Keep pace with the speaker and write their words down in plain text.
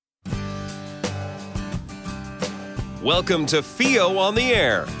Welcome to FIO on the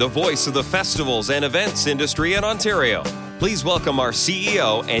Air, the voice of the festivals and events industry in Ontario. Please welcome our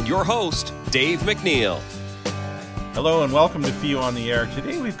CEO and your host, Dave McNeil. Hello and welcome to FIO on the Air.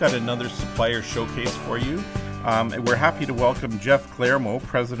 Today we've got another supplier showcase for you. We're happy to welcome Jeff Clarmo,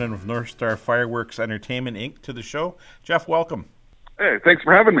 president of Northstar Fireworks Entertainment, Inc., to the show. Jeff, welcome. Hey, thanks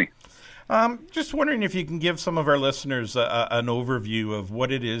for having me. Just wondering if you can give some of our listeners an overview of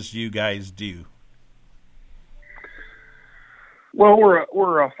what it is you guys do. Well,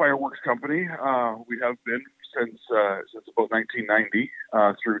 we're a fireworks company. We have been since about 1990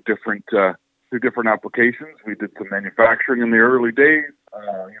 through different applications. We did some manufacturing in the early days.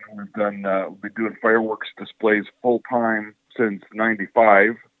 We've been doing fireworks displays full time since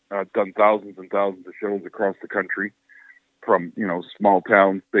 '95. Done thousands and thousands of shows across the country, from small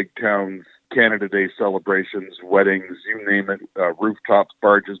towns, big towns, Canada Day celebrations, weddings, you name it, rooftops,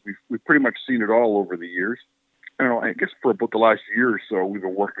 barges. We've pretty much seen it all over the years. I guess for about the last year or so, we've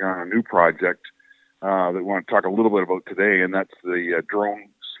been working on a new project that we want to talk a little bit about today, and that's the drone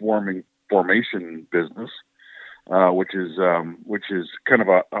swarming formation business, which is kind of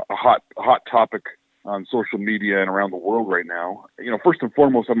a hot topic on social media and around the world right now. First and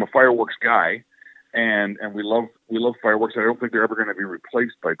foremost, I'm a fireworks guy, and we love fireworks. I don't think they're ever going to be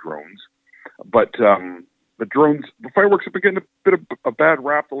replaced by drones, but the fireworks have been getting a bit of a bad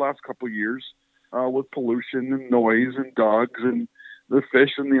rap the last couple of years. With pollution and noise and dogs and the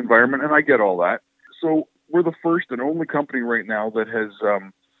fish and the environment, and I get all that. So we're the first and only company right now that has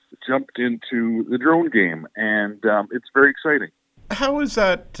jumped into the drone game, and it's very exciting. How is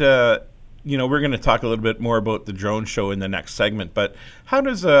that, we're going to talk a little bit more about the drone show in the next segment, but how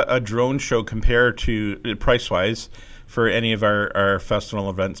does a drone show compare to, price-wise, for any of our festival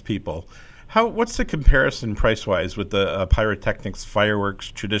events people? What's the comparison price-wise with the pyrotechnics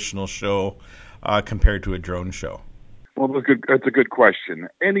fireworks traditional show compared to a drone show? Well, that's a good question.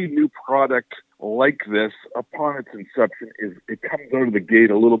 Any new product like this, upon its inception, it comes out of the gate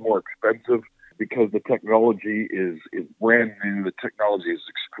a little more expensive because the technology is brand new. The technology is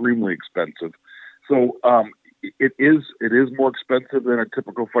extremely expensive. So it is more expensive than a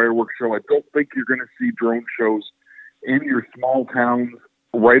typical fireworks show. I don't think you're going to see drone shows in your small towns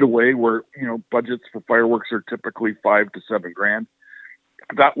right away, where budgets for fireworks are typically $5,000 to $7,000.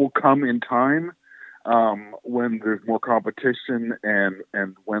 That will come in time when there's more competition and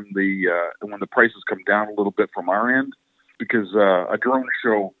when the prices come down a little bit from our end, because a drone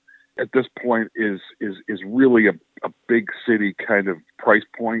show at this point is really a big city kind of price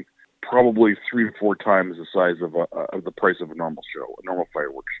point, probably 3 to 4 times the size of the price of a normal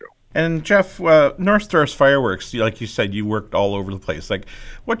fireworks show. And Jeff, Northstar's fireworks, like you said, you worked all over the place. Like,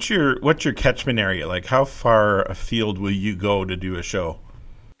 what's your catchment area? Like, how far afield will you go to do a show?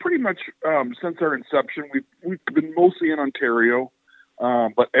 Pretty much since our inception, we've been mostly in Ontario,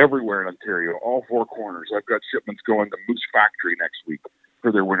 but everywhere in Ontario, all 4 corners. I've got shipments going to Moose Factory next week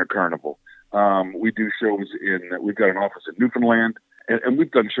for their winter carnival. We do shows we've got an office in Newfoundland, and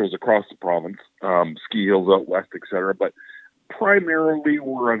we've done shows across the province, ski hills out west, etc. But primarily,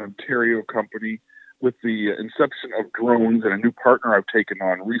 we're an Ontario company. With the inception of drones and a new partner I've taken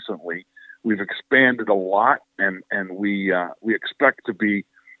on recently, we've expanded a lot, and we expect to be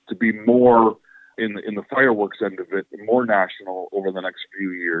more in the fireworks end of it, more national over the next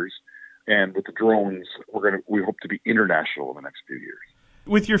few years. And with the drones, we hope to be international in the next few years.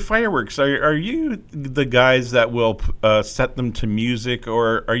 With your fireworks, are you the guys that will set them to music,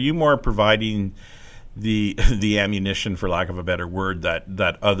 or are you more providing the ammunition, for lack of a better word,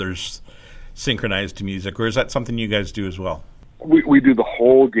 that others synchronize to music, or is that something you guys do as well? We do the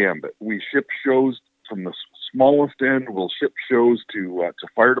whole gambit. We ship shows from the smallest end. We'll ship shows to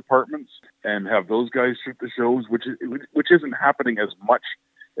fire departments and have those guys shoot the shows, which isn't happening as much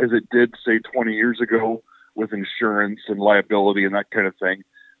as it did, say, 20 years ago with insurance and liability and that kind of thing.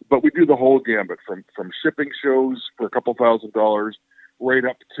 But we do the whole gambit from shipping shows for a couple $1,000 right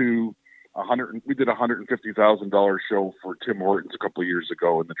up to we did a $150,000 show for Tim Hortons a couple of years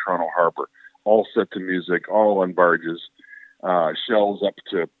ago in the Toronto Harbor, all set to music, all on barges, shells up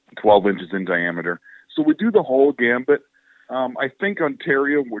to 12 inches in diameter. So we do the whole gambit. I think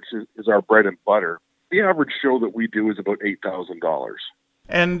Ontario, which is our bread and butter, the average show that we do is about $8,000.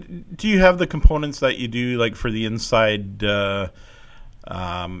 And do you have the components that you do, like for the inside, with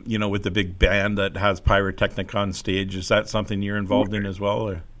the big band that has pyrotechnic on stage? Is that something you're involved in as well?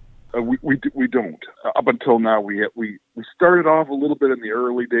 Or? We don't. Up until now, we started off a little bit in the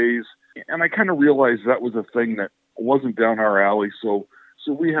early days, and I kind of realized that was a thing that wasn't down our alley. So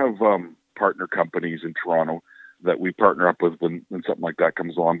we have partner companies in Toronto that we partner up with when something like that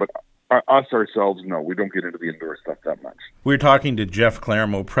comes along. But Us ourselves, no, we don't get into the indoor stuff that much. We're talking to Jeff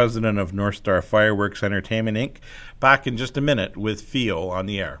Clarmo, president of Northstar Fireworks Entertainment, Inc. Back in just a minute with Theo on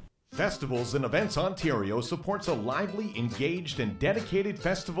the air. Festivals and Events Ontario supports a lively, engaged, and dedicated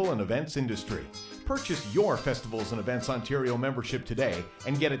festival and events industry. Purchase your Festivals and Events Ontario membership today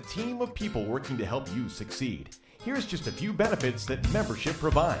and get a team of people working to help you succeed. Here's just a few benefits that membership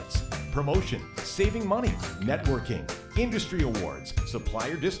provides: promotion, saving money, networking, industry awards,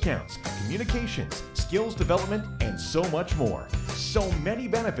 supplier discounts, communications, skills development, and so much more. So many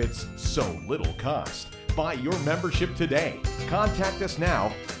benefits, so little cost. Buy your membership today. Contact us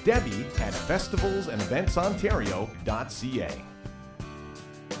now, Debbie at festivalsandeventsontario.ca.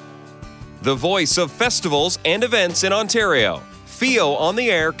 The voice of festivals and events in Ontario. Theo on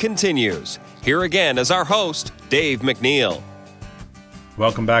the air continues. Here again is our host, Dave McNeil.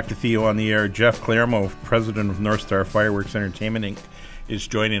 Welcome back to Theo on the air. Jeff Clarmo, president of Northstar Fireworks Entertainment, Inc., is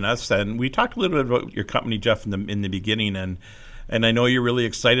joining us. And we talked a little bit about your company, Jeff, in the beginning, and I know you're really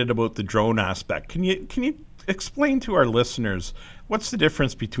excited about the drone aspect. Can you explain to our listeners what's the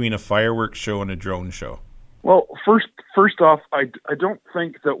difference between a fireworks show and a drone show? Well, first off, I don't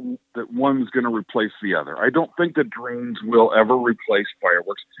think that one's going to replace the other. I don't think that drones will ever replace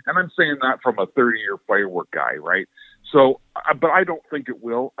fireworks, and I'm saying that from a 30-year firework guy, right? So, but I don't think it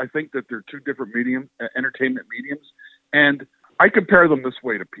will. I think that they're two different entertainment mediums, and I compare them this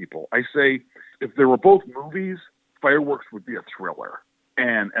way to people. I say, if they were both movies, fireworks would be a thriller,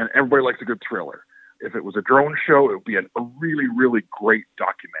 and everybody likes a good thriller. If it was a drone show, it would be a really, really great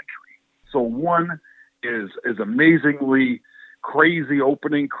documentary. So one is amazingly crazy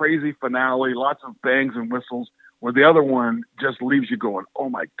opening, crazy finale, lots of bangs and whistles, where the other one just leaves you going, oh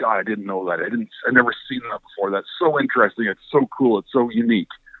my God, I didn't know that. I never seen that before. That's so interesting. It's so cool. It's so unique.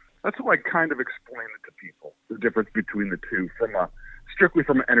 That's how I kind of explain it to people, the difference between the two strictly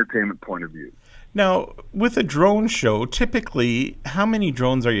from an entertainment point of view. Now, with a drone show, typically, how many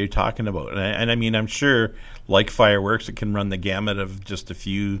drones are you talking about? And I mean, I'm sure, like fireworks, it can run the gamut of just a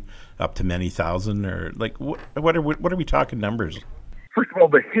few up to many thousand, or like what are we talking numbers? First of all,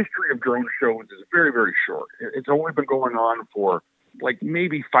 the history of drone shows is very, very short. It's only been going on for like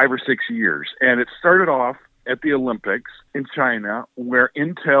maybe 5 or 6 years, and it started off at the Olympics in China, where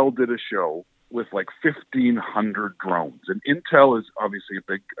Intel did a show with like 1,500 drones. And Intel is obviously a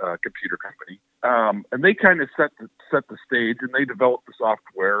big computer company. And they kind of set the stage, and they developed the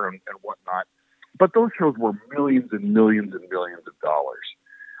software and whatnot. But those shows were millions and millions and millions of dollars.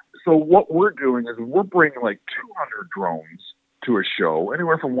 So what we're doing is we're bringing like 200 drones to a show,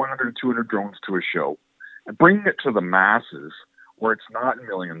 anywhere from 100 to 200 drones to a show, and bringing it to the masses where it's not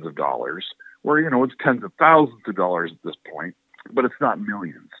millions of dollars, where, it's tens of thousands of dollars at this point, but it's not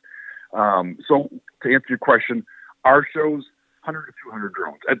millions. So to answer your question, our show's 100 to 200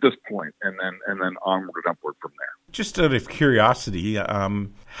 drones at this point, and then onward and upward from there. Just out of curiosity,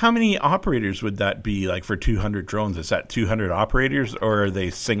 how many operators would that be, like for 200 drones? Is that 200 operators, or are they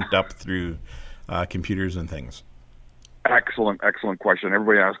synced up through computers and things? Excellent question.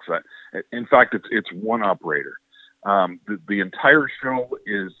 Everybody asks that. In fact, it's one operator. The entire show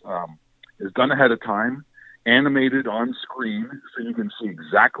is done ahead of time, animated on screen, so you can see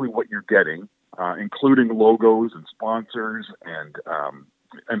exactly what you're getting, including logos and sponsors and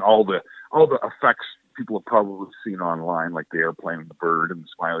all the effects people have probably seen online, like the airplane and the bird and the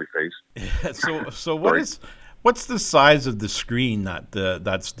smiley face. So what's the size of the screen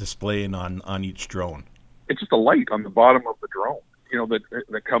that's displaying on each drone? It's just a light on the bottom of the drone,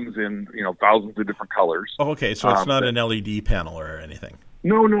 that comes in, thousands of different colors. Oh, okay, so it's not an LED panel or anything.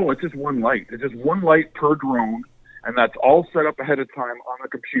 No, it's just one light. It's just one light per drone, and that's all set up ahead of time on the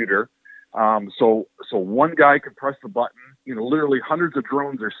computer. So one guy can press the button. Literally hundreds of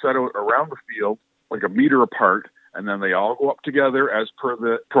drones are set out around the field, like a meter apart, and then they all go up together as per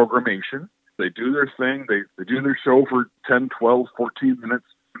the programmation. They do their thing. They do their show for 10, 12, 14 minutes,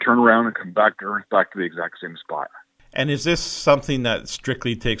 turn around and come back to Earth, back to the exact same spot. And is this something that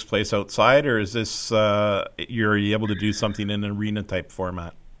strictly takes place outside, or is this you're able to do something in an arena-type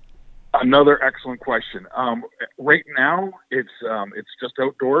format? Another excellent question. Right now, it's just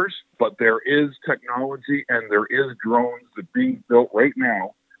outdoors, but there is technology and there is drones that are being built right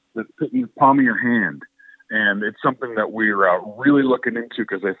now that fit in the palm of your hand. And it's something that we're really looking into,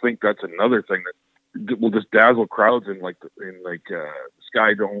 because I think that's another thing that will just dazzle crowds in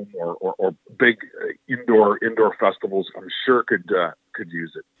Sky Dome or big indoor festivals. I'm sure could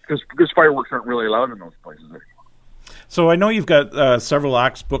use it, because fireworks aren't really allowed in those places anymore. So I know you've got several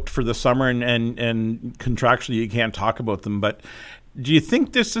acts booked for the summer, and contractually you can't talk about them, but Do you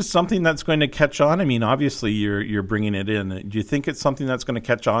think this is something that's going to catch on? I mean, obviously you're bringing it in. Do you think it's something that's going to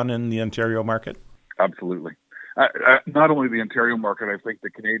catch on in the Ontario market? Absolutely. Not only the Ontario market, I think the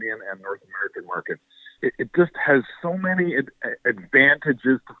Canadian and North American market. It just has so many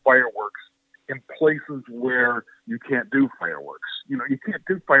advantages to fireworks in places where you can't do fireworks. You know, you can't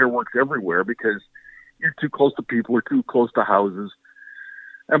do fireworks everywhere because you're too close to people or too close to houses.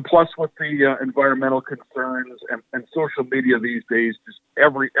 And plus, with the environmental concerns and social media these days, just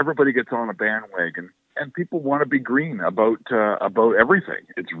everybody gets on a bandwagon, and people want to be green about everything.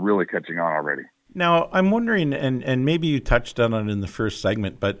 It's really catching on already. Now, I'm wondering, and maybe you touched on it in the first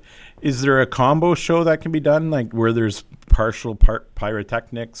segment, but is there a combo show that can be done, like where there's partial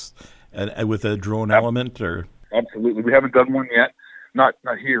pyrotechnics with a drone element? Or Absolutely, we haven't done one yet, not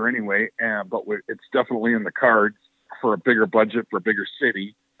here anyway, but it's definitely in the cards for a bigger budget, for a bigger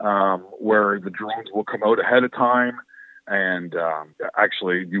city, where the drones will come out ahead of time. And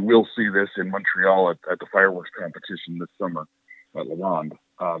actually, you will see this in Montreal at the fireworks competition this summer at Le Ronde.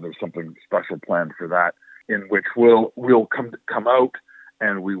 There's something special planned for that, in which we'll come out,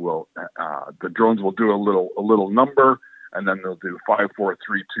 and we will the drones will do a little number, and then they'll do 5, 4,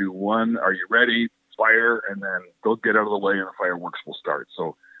 3, 2, 1. Are you ready? Fire, and then they'll get out of the way, and the fireworks will start.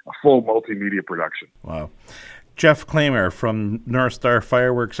 So a full multimedia production. Wow. Jeff Clarmo from Northstar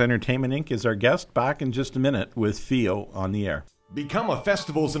Fireworks Entertainment Inc. is our guest. Back in just a minute with Theo on the air. Become a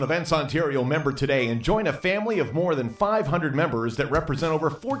Festivals and Events Ontario member today and join a family of more than 500 members that represent over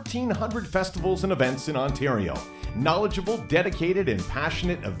 1,400 festivals and events in Ontario. Knowledgeable, dedicated, and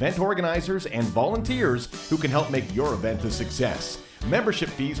passionate event organizers and volunteers who can help make your event a success. Membership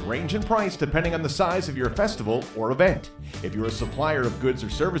fees range in price depending on the size of your festival or event. If you're a supplier of goods or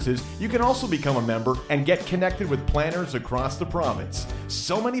services, you can also become a member and get connected with planners across the province.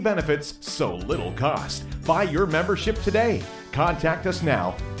 So many benefits, so little cost. Buy your membership today. Contact us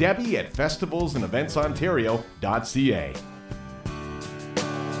now, Debbie at festivalsandeventsontario.ca.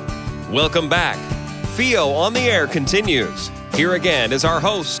 Welcome back. Theo on the Air continues. Here again is our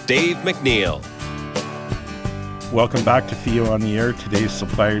host, Dave McNeil. Welcome back to Theo on the Air. Today's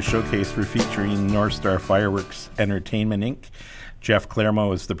Supplier Showcase, we're featuring Northstar Fireworks Entertainment Inc. Jeff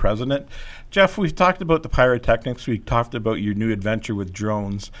Clarmo is the president. Jeff, we've talked about the pyrotechnics. We've talked about your new adventure with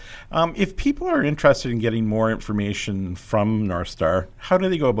drones. If people are interested in getting more information from Northstar, how do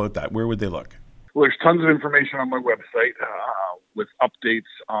they go about that? Where would they look? Well, there's tons of information on my website with updates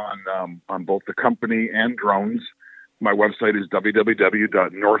on both the company and drones. My website is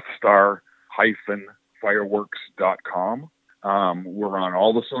www.northstar-fireworks.com. We're on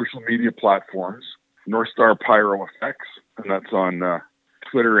all the social media platforms, Northstar Pyro Effects, and that's on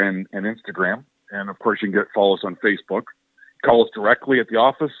Twitter and Instagram. And, of course, you can follow us on Facebook. Call us directly at the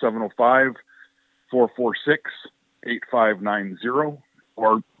office, 705-446-8590,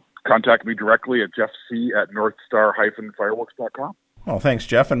 or contact me directly at jeffc@northstar-fireworks.com. Well, thanks,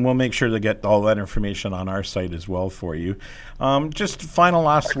 Jeff, and we'll make sure to get all that information on our site as well for you. Just final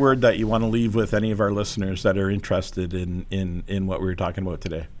last word that you want to leave with any of our listeners that are interested in what we were talking about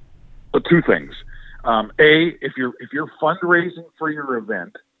today. But two things. If you're fundraising for your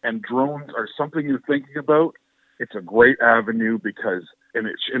event and drones are something you're thinking about, it's a great avenue because it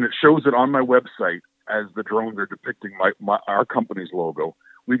shows it on my website as the drones are depicting our company's logo.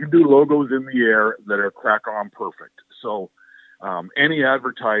 We can do logos in the air that are crack-on perfect. So any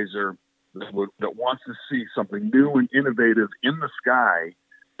advertiser that wants to see something new and innovative in the sky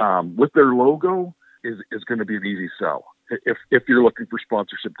with their logo is going to be an easy sell if you're looking for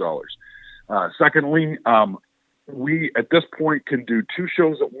sponsorship dollars. Secondly, we at this point can do 2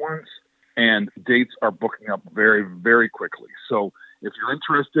 shows at once, and dates are booking up very, very quickly. So if you're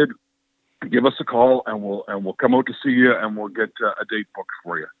interested, give us a call, and we'll come out to see you, and we'll get a date booked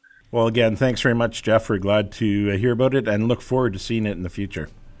for you. Well, again, thanks very much, Jeff. We're glad to hear about it and look forward to seeing it in the future.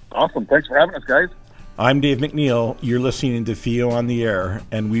 Awesome. Thanks for having us, guys. I'm Dave McNeil. You're listening to Theo on the Air,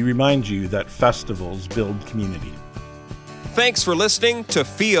 and we remind you that festivals build community. Thanks for listening to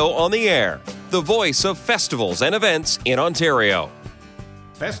Theo on the Air, the voice of festivals and events in Ontario.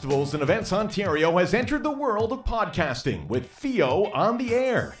 Festivals and Events Ontario has entered the world of podcasting with Theo on the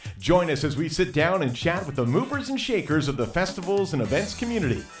Air. Join us as we sit down and chat with the movers and shakers of the festivals and events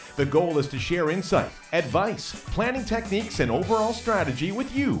community. The goal is to share insight, advice, planning techniques, and overall strategy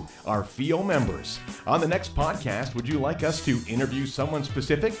with you, our Theo members. On the next podcast, would you like us to interview someone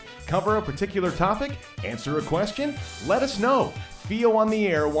specific, cover a particular topic, answer a question? Let us know. Theo on the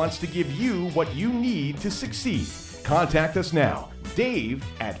Air wants to give you what you need to succeed. Contact us now, Dave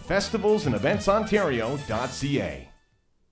at festivalsandeventsontario.ca.